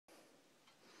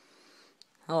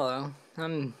Hello,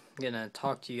 I'm gonna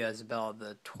talk to you guys about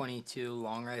the 22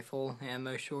 long rifle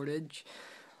ammo shortage.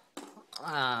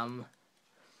 Um,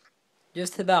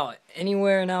 just about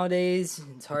anywhere nowadays,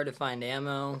 it's hard to find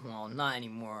ammo. Well, not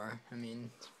anymore. I mean,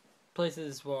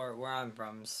 places where I'm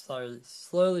from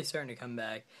slowly starting to come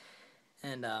back.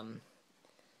 And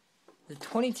the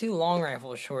 22 long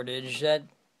rifle shortage, that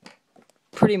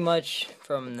pretty much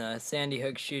from the Sandy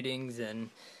Hook shootings and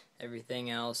everything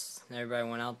else, everybody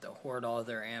went out to hoard all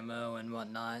their ammo and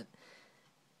whatnot.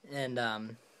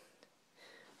 And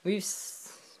we've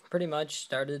pretty much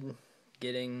started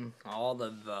getting all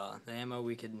of the ammo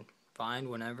we could find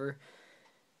whenever.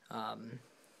 Um,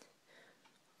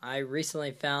 I recently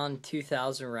found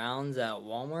 2,000 rounds at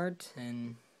Walmart,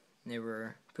 and they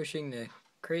were pushing the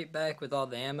crate back with all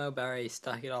the ammo, but I already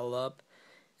stocked it all up,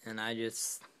 and I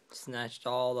just snatched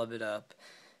all of it up.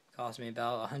 It cost me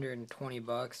about 120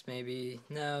 bucks, maybe.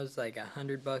 No, it was like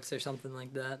 $100 or something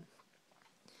like that.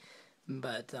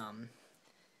 But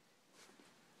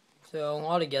so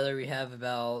altogether we have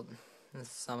about,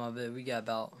 some of it, we got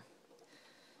about,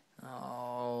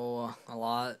 a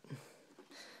lot.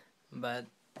 But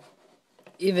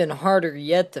even harder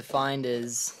yet to find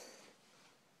is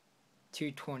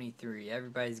 223.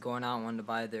 Everybody's going out wanting to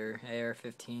buy their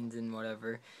AR-15s and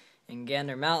whatever. In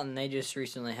Gander Mountain, they just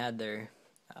recently had their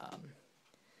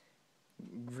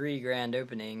re-grand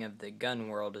opening of the Gun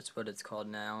World, is what it's called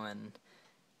now, and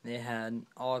they had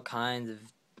all kinds of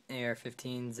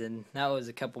AR-15s, and that was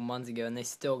a couple months ago, and they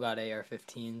still got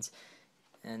AR-15s.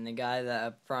 And the guy that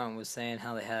up front was saying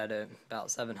how they had about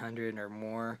 700 or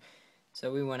more.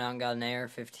 So we went out and got an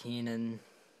AR-15 and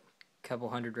a couple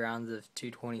hundred rounds of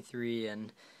 223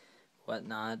 and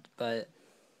whatnot. But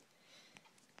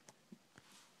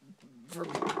for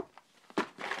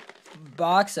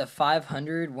box of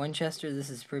 500 Winchester, this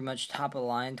is pretty much top of the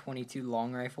line 22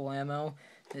 long rifle ammo.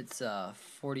 It's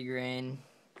 40 grain.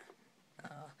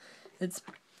 It's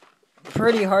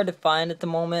pretty hard to find at the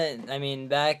moment. I mean,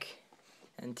 back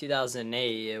in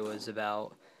 2008, it was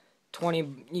about 20.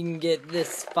 You can get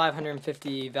this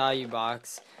 550 value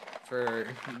box for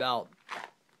about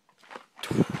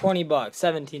 20 bucks,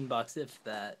 17 bucks, if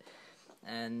that.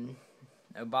 And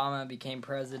Obama became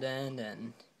president,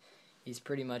 and he's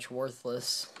pretty much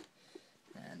worthless.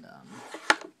 And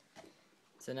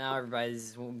so now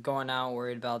everybody's going out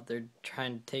worried about they're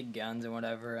trying to take guns and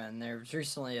whatever. And there was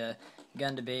recently a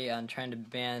gun debate on trying to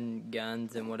ban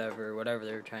guns and whatever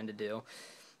they were trying to do.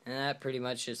 And that pretty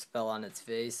much just fell on its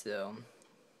face. So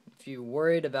if you're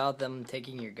worried about them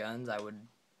taking your guns, I would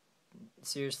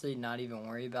seriously not even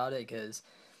worry about it, because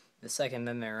the Second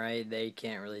Amendment, right, they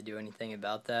can't really do anything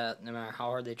about that. No matter how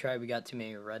hard they try, we got too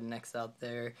many rednecks out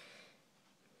there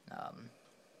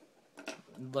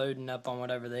loading up on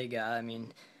whatever they got. I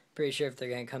mean, pretty sure if they're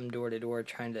going to come door to door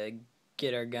trying to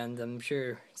get our guns, I'm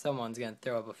sure someone's going to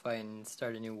throw up a fight and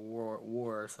start a new war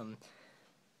or some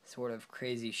sort of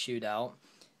crazy shootout.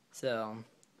 So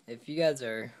if you guys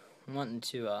are wanting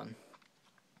to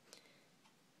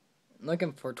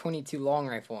looking for 22 long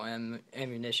rifle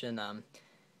ammunition,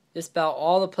 just about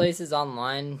all the places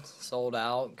online sold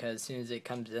out, because as soon as it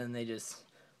comes in, they just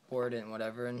hoard it and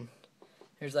whatever. And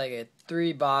there's like a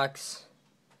 3-box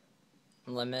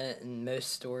limit in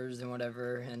most stores and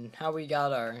whatever. And how we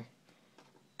got our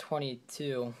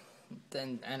 22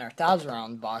 and our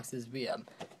 1,000-round boxes, we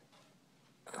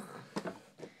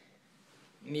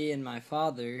me and my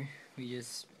father, we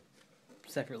just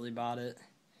separately bought it,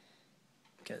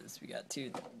 because we got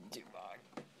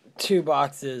two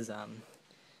boxes a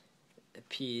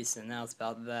piece, and that's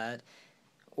about that.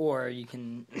 Or you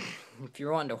can, if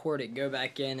you're wanting to hoard it, go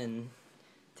back in and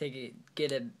take it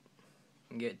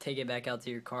back out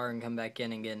to your car and come back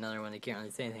in and get another one. They can't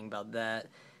really say anything about that,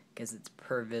 because it's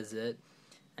per visit.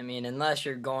 I mean, unless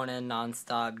you're going in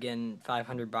nonstop getting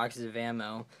 500 boxes of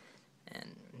ammo.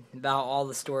 And about all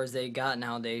the stores they got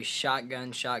nowadays,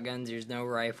 shotguns, there's no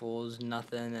rifles,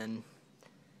 nothing. And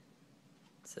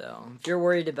so if you're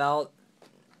worried about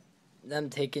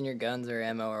them taking your guns or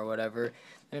ammo or whatever,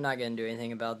 they're not going to do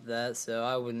anything about that. So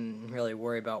I wouldn't really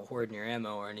worry about hoarding your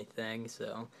ammo or anything.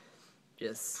 So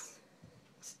just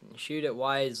shoot it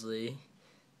wisely,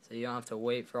 so you don't have to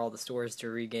wait for all the stores to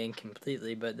regain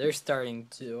completely. But they're starting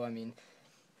to. I mean,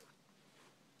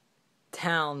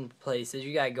 town places,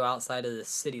 you gotta go outside of the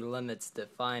city limits to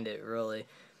find it, really.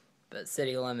 But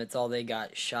city limits, all they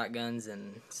got shotguns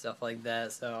and stuff like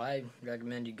that. So I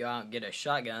recommend you go out and get a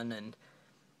shotgun and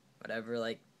whatever,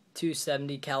 like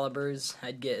 270 calibers.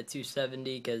 I'd get a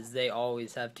 270, because they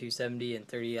always have 270 and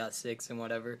 30-06 and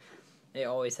whatever. They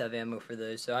always have ammo for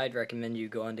those. So I'd recommend you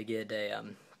going to get a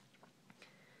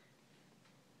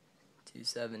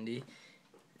 270.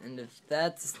 And if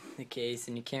that's the case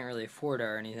and you can't really afford it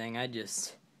or anything, I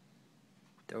just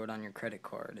throw it on your credit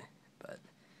card. But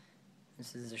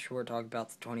this is a short talk about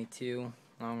the 22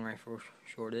 long rifle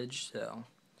shortage. So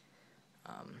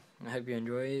I hope you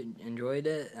enjoyed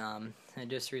it. I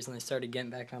just recently started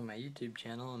getting back on my YouTube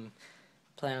channel. I'm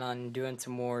planning on doing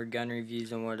some more gun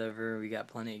reviews and whatever. We got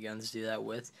plenty of guns to do that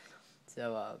with.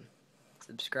 So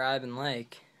subscribe and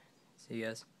like. See you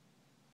guys.